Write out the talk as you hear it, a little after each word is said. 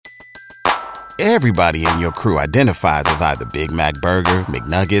Everybody in your crew identifies as either Big Mac Burger,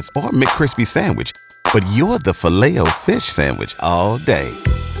 McNuggets, or McCrispy Sandwich. But you're the Filet-O-Fish Sandwich all day.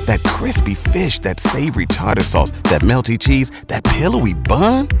 That crispy fish, that savory tartar sauce, that melty cheese, that pillowy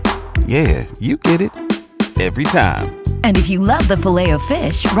bun. Yeah, you get it. Every time. And if you love the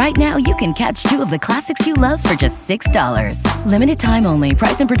Filet-O-Fish, right now you can catch 2 of the classics you love for just $6. Limited time only.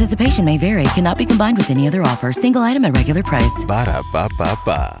 Price and participation may vary. Cannot be combined with any other offer. Single item at regular price.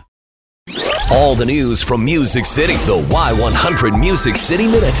 Ba-da-ba-ba-ba. All the news from Music City. The Y100 Music City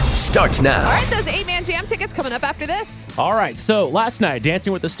Minute starts now. All right, those 8-man jam tickets coming up after this. All right, so last night,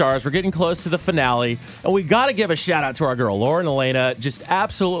 Dancing with the Stars, we're getting close to the finale, and we got to give a shout out to our girl, Lauren Alaina, just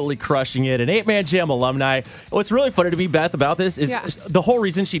absolutely crushing it, an 8-man jam alumni. What's really funny to me, Beth, about this is the whole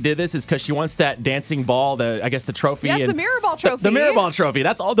reason she did this is because she wants that dancing ball, the trophy. Yes, the Mirror Ball trophy. The Mirror Ball trophy.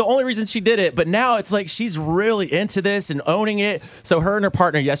 That's the only reason she did it, but now it's like she's really into this and owning it. So her and her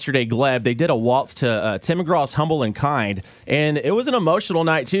partner yesterday, Gleb, they did a waltz to Tim McGraw's Humble and Kind, and it was an emotional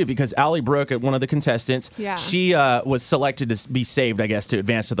night too because Allie Brooke, one of the contestants, she was selected to be saved, I guess, to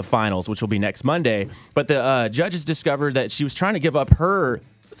advance to the finals, which will be next Monday. But the judges discovered that she was trying to give up her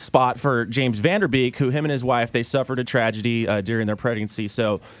spot for James Vanderbeek, who him and his wife, they suffered a tragedy during their pregnancy.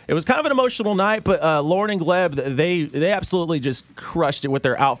 So it was kind of an emotional night, but Lauren and Gleb, they absolutely just crushed it with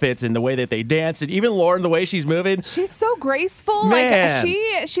their outfits and the way that they danced. And even Lauren, the way she's moving. She's so graceful. Man.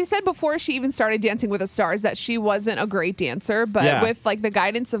 Like she said before she even started Dancing with the Stars that she wasn't a great dancer, but with like the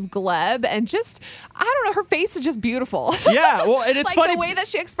guidance of Gleb and just, I don't know, her face is just beautiful. Yeah, well, and it's like funny. The way that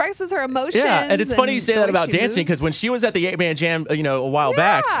she expresses her emotions. Yeah, and it's funny you say that about dancing because moves. when she was at the 8-man jam, a while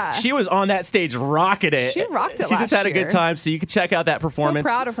back, she was on that stage rocking it. She rocked it. She just had a good time. So you can check out that performance.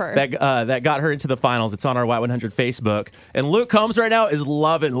 So proud of her. That got her into the finals. It's on our Y100 Facebook. And Luke Combs right now is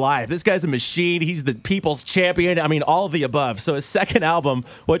loving life. This guy's a machine. He's the people's champion. I mean, all of the above. So his second album,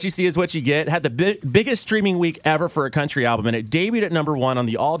 What You See Is What You Get, had the biggest streaming week ever for a country album, and it debuted at #1 on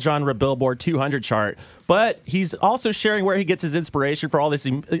the all-genre Billboard 200 chart. But he's also sharing where he gets his inspiration for all this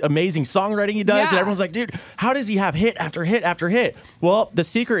amazing songwriting he does. And everyone's like, dude, how does he have hit after hit after hit? Well, the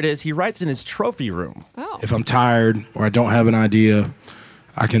secret is he writes in his trophy room. Oh. If I'm tired or I don't have an idea,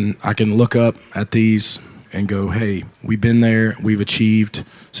 I can look up at these and go, hey, we've been there. We've achieved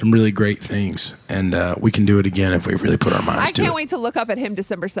some really great things, and we can do it again if we really put our minds to it. I can't wait to look up at him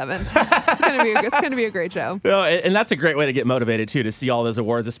December 7th. It's gonna be a great show. Well, and that's a great way to get motivated too, to see all those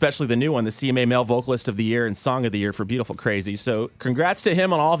awards, especially the new one, the CMA Male Vocalist of the Year and Song of the Year for Beautiful Crazy. So congrats to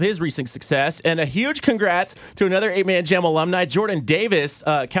him on all of his recent success, and a huge congrats to another 8-man jam alumni, Jordan Davis,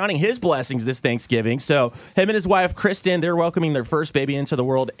 counting his blessings this Thanksgiving. So him and his wife Kristen, they're welcoming their first baby into the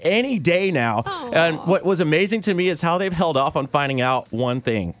world any day now. Aww. And what was amazing to me is how they've held off on finding out one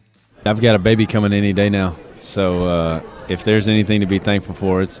thing. I've got a baby coming any day now, so if there's anything to be thankful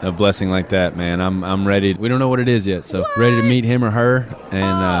for, it's a blessing like that, man. I'm ready. We don't know what it is yet, so ready to meet him or her,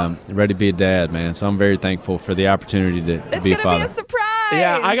 and ready to be a dad, man. So I'm very thankful for the opportunity to be a father. It's going to be a surprise.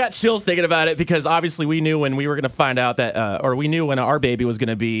 Yeah, I got chills thinking about it because obviously we knew when we were going to find out that, or we knew when our baby was going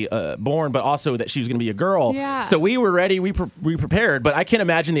to be born, but also that she was going to be a girl. Yeah. So we were ready, we prepared, but I can't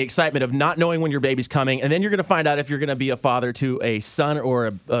imagine the excitement of not knowing when your baby's coming, and then you're going to find out if you're going to be a father to a son or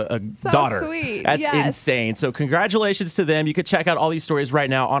a daughter. Sweet. That's Yes. insane. So congratulations to them. You can check out all these stories right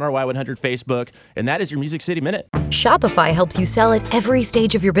now on our Y100 Facebook, and that is your Music City Minute. Shopify helps you sell at every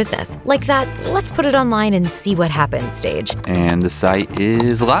stage of your business. Like that, let's put it online and see what happens stage. And the site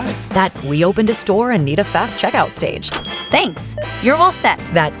is live. That we opened a store and need a fast checkout stage. Thanks. You're all set.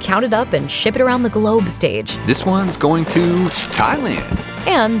 That count it up and ship it around the globe stage. This one's going to Thailand.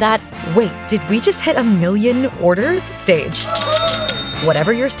 And that, wait, did we just hit 1 million orders stage?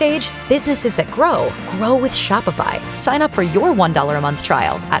 Whatever your stage, businesses that grow with Shopify. Sign up for your $1 a month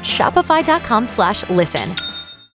trial at shopify.com/listen.